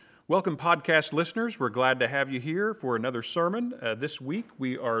Welcome, podcast listeners. We're glad to have you here for another sermon. This week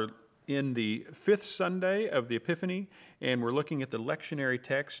we are in the fifth Sunday of the Epiphany, and we're looking at the lectionary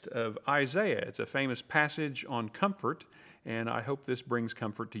text of Isaiah. It's a famous passage on comfort, and I hope this brings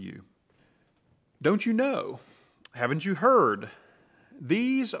comfort to you. Don't you know? Haven't you heard?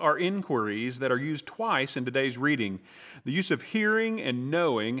 These are inquiries that are used twice in today's reading. The use of hearing and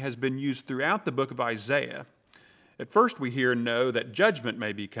knowing has been used throughout the book of Isaiah. At first we hear and know that judgment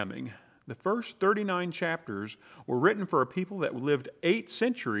may be coming. The first 39 chapters were written for a people that lived 8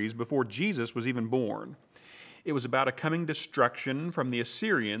 centuries before Jesus was even born. It was about a coming destruction from the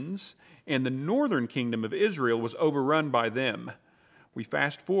Assyrians, and the northern kingdom of Israel was overrun by them. We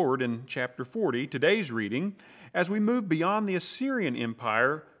fast forward in chapter 40, today's reading, as we move beyond the Assyrian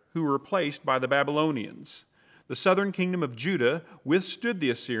Empire, who were replaced by the Babylonians. The southern kingdom of Judah withstood the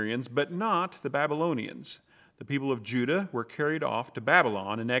Assyrians, but not the Babylonians. The people of Judah were carried off to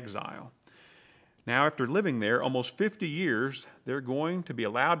Babylon in exile. Now, after living there almost 50 years, they're going to be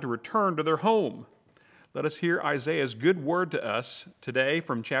allowed to return to their home. Let us hear Isaiah's good word to us today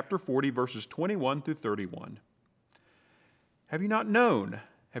from chapter 40, verses 21 through 31. Have you not known?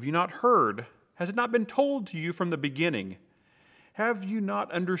 Have you not heard? Has it not been told to you from the beginning? Have you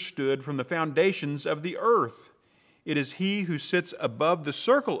not understood from the foundations of the earth? It is He who sits above the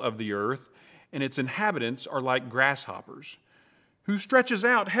circle of the earth, and its inhabitants are like grasshoppers, who stretches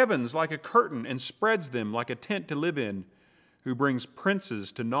out heavens like a curtain and spreads them like a tent to live in, who brings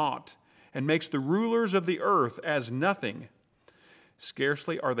princes to naught and makes the rulers of the earth as nothing.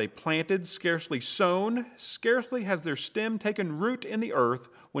 Scarcely are they planted, scarcely sown, scarcely has their stem taken root in the earth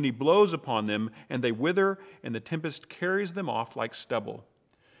when He blows upon them, and they wither, and the tempest carries them off like stubble.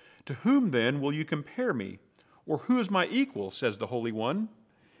 To whom then will you compare me? Or who is my equal, says the Holy One?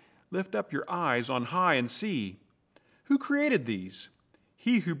 Lift up your eyes on high and see. Who created these?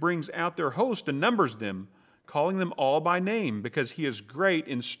 He who brings out their host and numbers them, calling them all by name, because He is great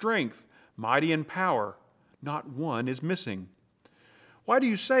in strength, mighty in power. Not one is missing. Why do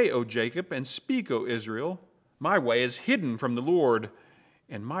you say, O Jacob, and speak, O Israel? My way is hidden from the Lord,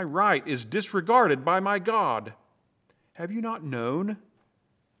 and my right is disregarded by my God. Have you not known?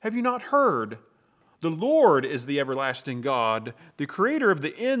 Have you not heard? The Lord is the everlasting God, the creator of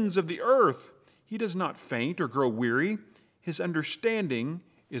the ends of the earth. He does not faint or grow weary. His understanding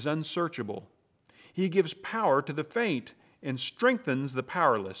is unsearchable. He gives power to the faint and strengthens the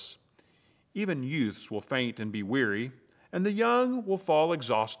powerless. Even youths will faint and be weary, and the young will fall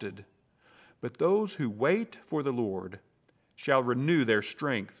exhausted. But those who wait for the Lord shall renew their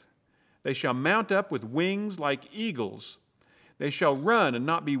strength. They shall mount up with wings like eagles. They shall run and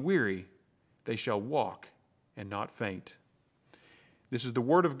not be weary. They shall walk and not faint. This is the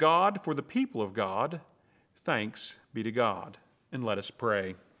word of God for the people of God. Thanks be to God. And let us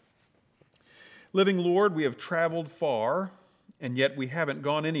pray. Living Lord, we have traveled far, and yet we haven't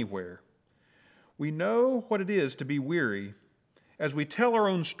gone anywhere. We know what it is to be weary. As we tell our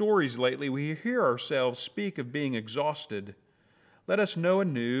own stories lately, we hear ourselves speak of being exhausted. Let us know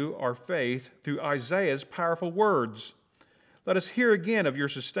anew our faith through Isaiah's powerful words. Let us hear again of your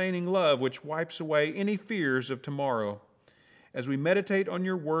sustaining love, which wipes away any fears of tomorrow. As we meditate on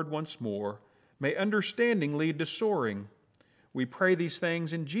your word once more, may understanding lead to soaring. We pray these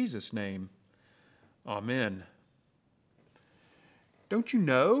things in Jesus' name. Amen. Don't you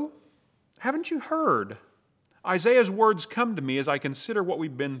know? Haven't you heard? Isaiah's words come to me as I consider what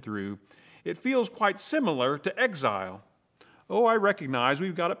we've been through. It feels quite similar to exile. Oh, I recognize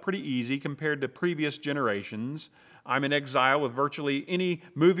we've got it pretty easy compared to previous generations. I'm in exile with virtually any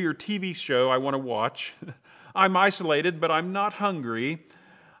movie or TV show I want to watch. I'm isolated, but I'm not hungry.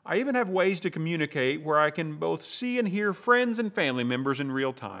 I even have ways to communicate where I can both see and hear friends and family members in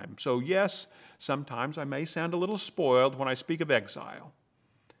real time. So yes, sometimes I may sound a little spoiled when I speak of exile.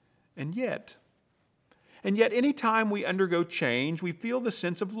 And yet any time we undergo change, we feel the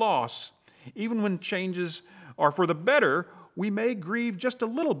sense of loss. Even when changes are for the better, we may grieve just a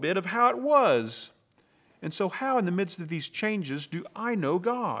little bit of how it was. And so how in the midst of these changes do I know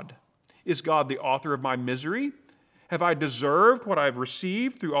God? Is God the author of my misery? Have I deserved what I've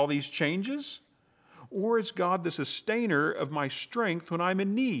received through all these changes? Or is God the sustainer of my strength when I'm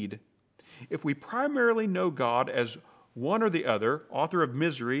in need? If we primarily know God as one or the other, author of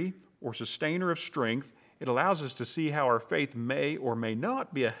misery or sustainer of strength, it allows us to see how our faith may or may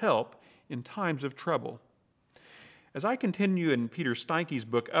not be a help in times of trouble. As I continue in Peter Steinke's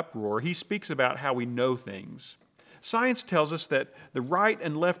book, Uproar, he speaks about how we know things. Science tells us that the right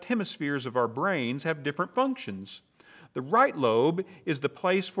and left hemispheres of our brains have different functions. The right lobe is the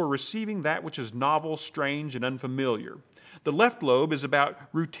place for receiving that which is novel, strange, and unfamiliar. The left lobe is about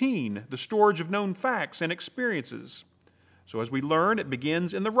routine, the storage of known facts and experiences. So as we learn, it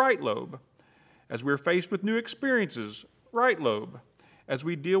begins in the right lobe. As we're faced with new experiences, right lobe. As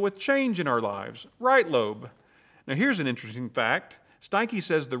we deal with change in our lives, right lobe. Now here's an interesting fact. Steinke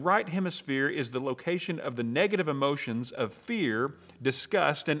says the right hemisphere is the location of the negative emotions of fear,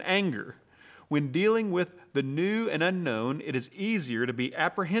 disgust, and anger. When dealing with the new and unknown, it is easier to be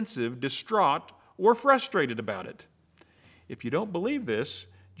apprehensive, distraught, or frustrated about it. If you don't believe this,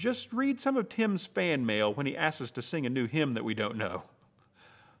 just read some of Tim's fan mail when he asks us to sing a new hymn that we don't know.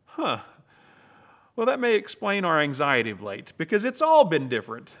 Well, that may explain our anxiety of late, because it's all been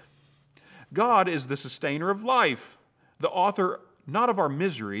different. God is the sustainer of life, the author not of our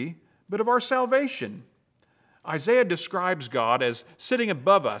misery, but of our salvation. Isaiah describes God as sitting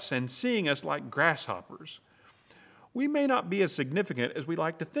above us and seeing us like grasshoppers. We may not be as significant as we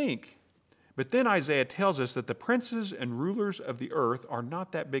like to think, but then Isaiah tells us that the princes and rulers of the earth are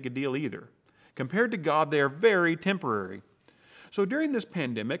not that big a deal either. Compared to God, they are very temporary. So during this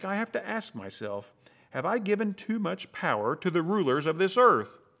pandemic, I have to ask myself, have I given too much power to the rulers of this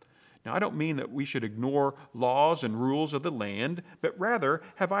earth? Now, I don't mean that we should ignore laws and rules of the land, but rather,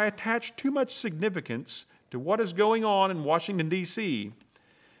 have I attached too much significance to what is going on in Washington, D.C.?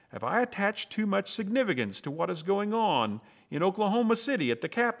 Have I attached too much significance to what is going on in Oklahoma City at the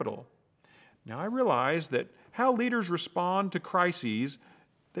Capitol? Now, I realize that how leaders respond to crises,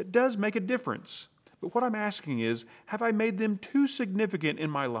 that does make a difference. But what I'm asking is, have I made them too significant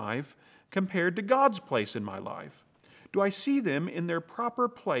in my life compared to God's place in my life? Do I see them in their proper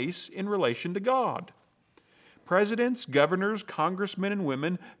place in relation to God? Presidents, governors, congressmen, and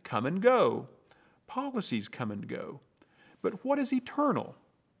women come and go. Policies come and go. But what is eternal?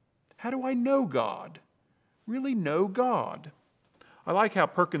 How do I know God? Really know God? I like how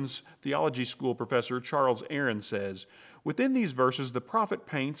Perkins Theology School professor Charles Aaron says, within these verses, the prophet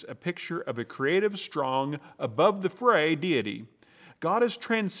paints a picture of a creative, strong, above-the-fray deity. God is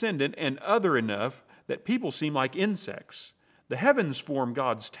transcendent and other enough that people seem like insects. The heavens form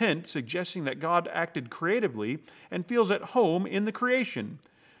God's tent, suggesting that God acted creatively and feels at home in the creation.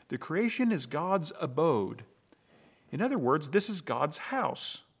 The creation is God's abode. In other words, this is God's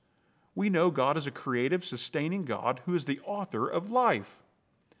house. We know God is a creative, sustaining God who is the author of life.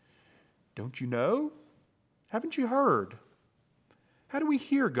 Don't you know? Haven't you heard? How do we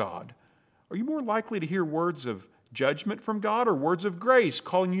hear God? Are you more likely to hear words of judgment from God or words of grace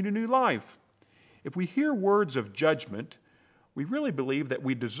calling you to new life? If we hear words of judgment, we really believe that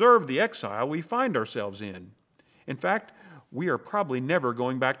we deserve the exile we find ourselves in. In fact, we are probably never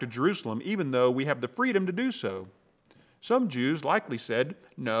going back to Jerusalem, even though we have the freedom to do so. Some Jews likely said,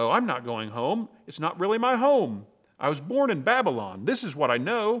 "No, I'm not going home. It's not really my home. I was born in Babylon. This is what I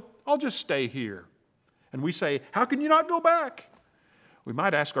know. I'll just stay here." And we say, "How can you not go back?" We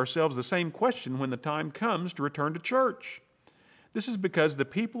might ask ourselves the same question when the time comes to return to church. This is because the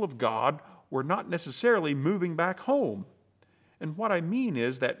people of God were not necessarily moving back home. And what I mean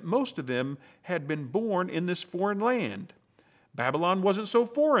is that most of them had been born in this foreign land. Babylon wasn't so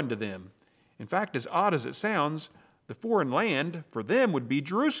foreign to them. In fact, as odd as it sounds, the foreign land for them would be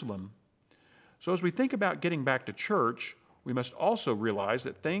Jerusalem. So as we think about getting back to church, we must also realize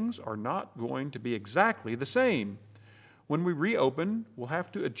that things are not going to be exactly the same. When we reopen, we'll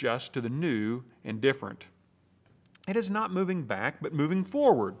have to adjust to the new and different. It is not moving back, but moving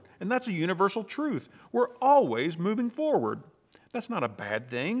forward. And that's a universal truth. We're always moving forward. That's not a bad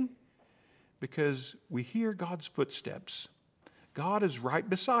thing, because we hear God's footsteps. God is right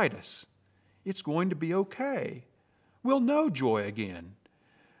beside us. It's going to be okay. We'll know joy again,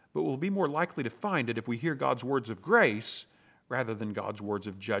 but we'll be more likely to find it if we hear God's words of grace rather than God's words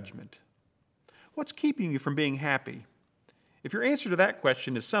of judgment. What's keeping you from being happy? If your answer to that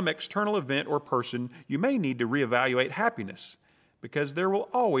question is some external event or person, you may need to reevaluate happiness, because there will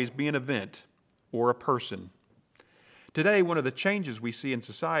always be an event or a person. Today, one of the changes we see in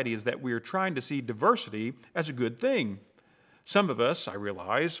society is that we are trying to see diversity as a good thing. Some of us, I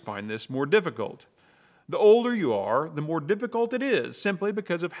realize, find this more difficult. The older you are, the more difficult it is, simply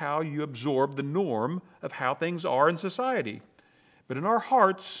because of how you absorb the norm of how things are in society. But in our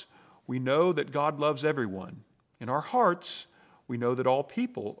hearts, we know that God loves everyone. In our hearts, we know that all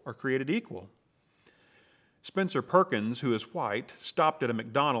people are created equal. Spencer Perkins, who is white, stopped at a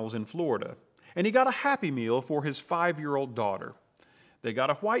McDonald's in Florida, and he got a Happy Meal for his 5-year-old daughter. They got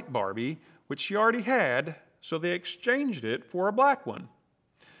a white Barbie, which she already had, so they exchanged it for a black one.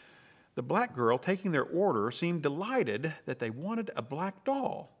 The black girl taking their order seemed delighted that they wanted a black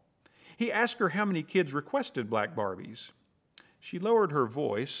doll. He asked her how many kids requested black Barbies. She lowered her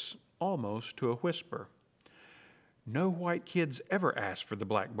voice almost to a whisper. "No white kids ever ask for the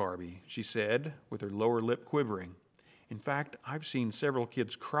black Barbie," she said, with her lower lip quivering. "In fact, I've seen several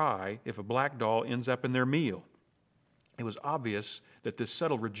kids cry if a black doll ends up in their meal." It was obvious that this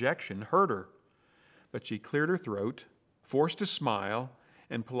subtle rejection hurt her, but she cleared her throat, forced a smile,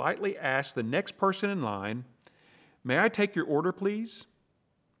 and politely asked the next person in line, "May I take your order, please?"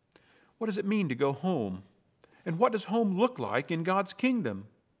 What does it mean to go home? And what does home look like in God's kingdom?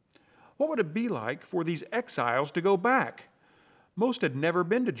 What would it be like for these exiles to go back? Most had never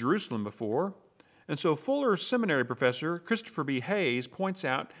been to Jerusalem before, and so Fuller Seminary professor Christopher B. Hayes points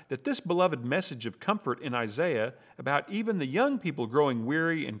out that this beloved message of comfort in Isaiah about even the young people growing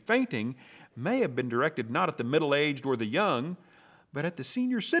weary and fainting may have been directed not at the middle-aged or the young, but at the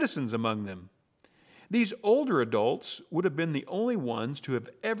senior citizens among them. These older adults would have been the only ones to have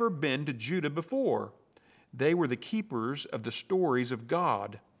ever been to Judah before. They were the keepers of the stories of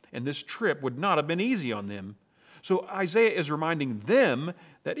God, and this trip would not have been easy on them. So Isaiah is reminding them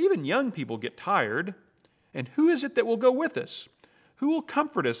that even young people get tired. And who is it that will go with us? Who will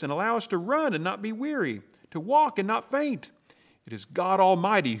comfort us and allow us to run and not be weary, to walk and not faint? It is God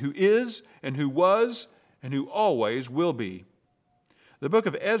Almighty who is and who was and who always will be. The book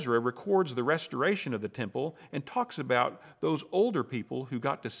of Ezra records the restoration of the temple and talks about those older people who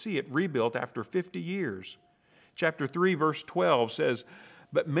got to see it rebuilt after 50 years. Chapter 3, verse 12 says,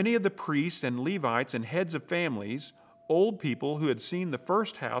 "But many of the priests and Levites and heads of families, old people who had seen the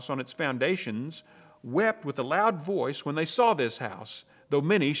first house on its foundations, wept with a loud voice when they saw this house, though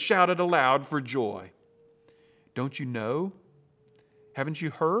many shouted aloud for joy." Don't you know? Haven't you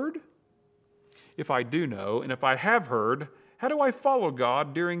heard? If I do know, and if I have heard, how do I follow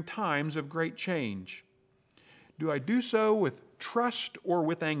God during times of great change? Do I do so with trust or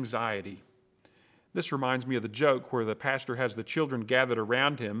with anxiety? This reminds me of the joke where the pastor has the children gathered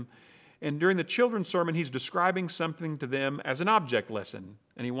around him, and during the children's sermon, he's describing something to them as an object lesson,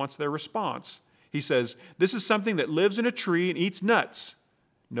 and he wants their response. He says, "This is something that lives in a tree and eats nuts."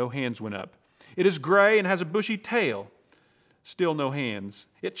 No hands went up. "It is gray and has a bushy tail." Still no hands.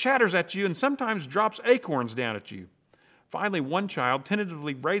 "It chatters at you and sometimes drops acorns down at you." Finally, one child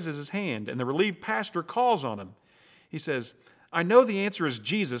tentatively raises his hand, and the relieved pastor calls on him. He says, "I know the answer is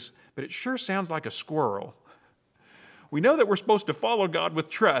Jesus, but it sure sounds like a squirrel." We know that we're supposed to follow God with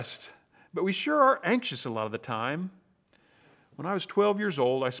trust, but we sure are anxious a lot of the time. When I was 12 years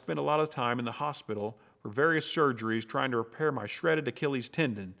old, I spent a lot of time in the hospital for various surgeries trying to repair my shredded Achilles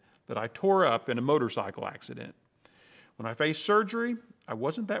tendon that I tore up in a motorcycle accident. When I faced surgery, I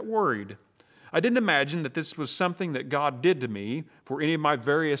wasn't that worried. I didn't imagine that this was something that God did to me for any of my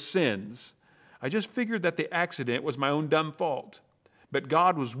various sins. I just figured that the accident was my own dumb fault. But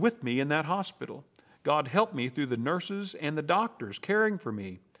God was with me in that hospital. God helped me through the nurses and the doctors caring for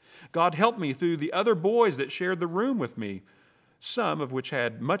me. God helped me through the other boys that shared the room with me, some of which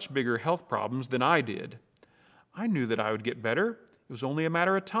had much bigger health problems than I did. I knew that I would get better. It was only a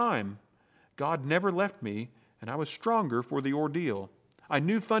matter of time. God never left me, and I was stronger for the ordeal. I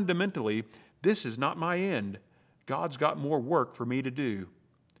knew fundamentally, this is not my end. God's got more work for me to do.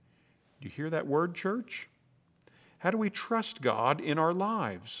 Do you hear that word, church? How do we trust God in our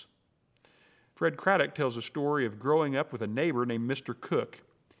lives? Fred Craddock tells a story of growing up with a neighbor named Mr. Cook.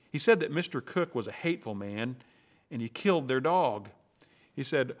 He said that Mr. Cook was a hateful man, and he killed their dog. He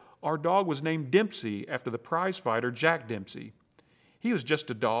said, "Our dog was named Dempsey after the prize fighter Jack Dempsey. He was just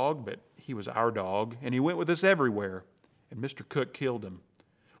a dog, but he was our dog, and he went with us everywhere, and Mr. Cook killed him.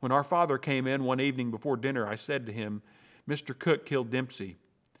 When our father came in one evening before dinner, I said to him, 'Mr. Cook killed Dempsey.'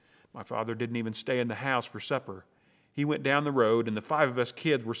 My father didn't even stay in the house for supper. He went down the road, and the 5 of us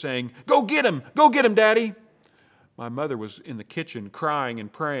kids were saying, 'Go get him! Go get him, Daddy!' My mother was in the kitchen crying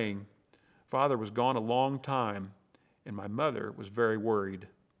and praying. Father was gone a long time, and my mother was very worried.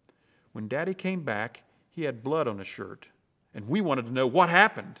 When Daddy came back, he had blood on his shirt, and we wanted to know what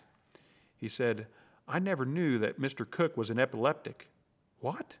happened. He said, 'I never knew that Mr. Cook was an epileptic.'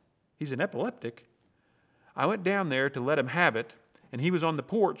 'What? He's an epileptic?' I went down there to let him have it, and he was on the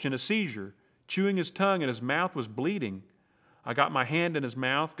porch in a seizure, chewing his tongue, and his mouth was bleeding. I got my hand in his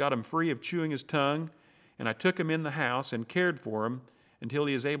mouth, got him free of chewing his tongue, and I took him in the house and cared for him until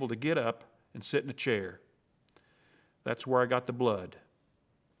he is able to get up and sit in a chair. That's where I got the blood."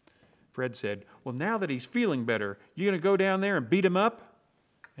 Fred said, "Well, now that he's feeling better, you going to go down there and beat him up?"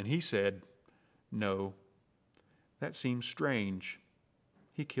 And he said, "No, that seems strange.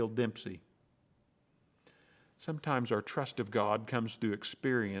 He killed Dempsey." Sometimes our trust of God comes through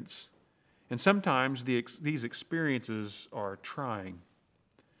experience, and sometimes these experiences are trying.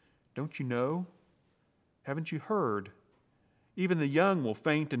 Don't you know? Haven't you heard? Even the young will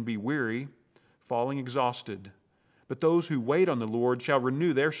faint and be weary, falling exhausted. But those who wait on the Lord shall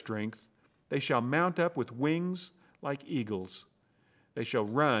renew their strength. They shall mount up with wings like eagles. They shall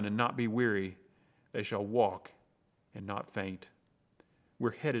run and not be weary. They shall walk and not faint.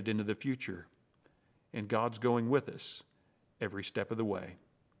 We're headed into the future, and God's going with us every step of the way.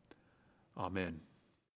 Amen.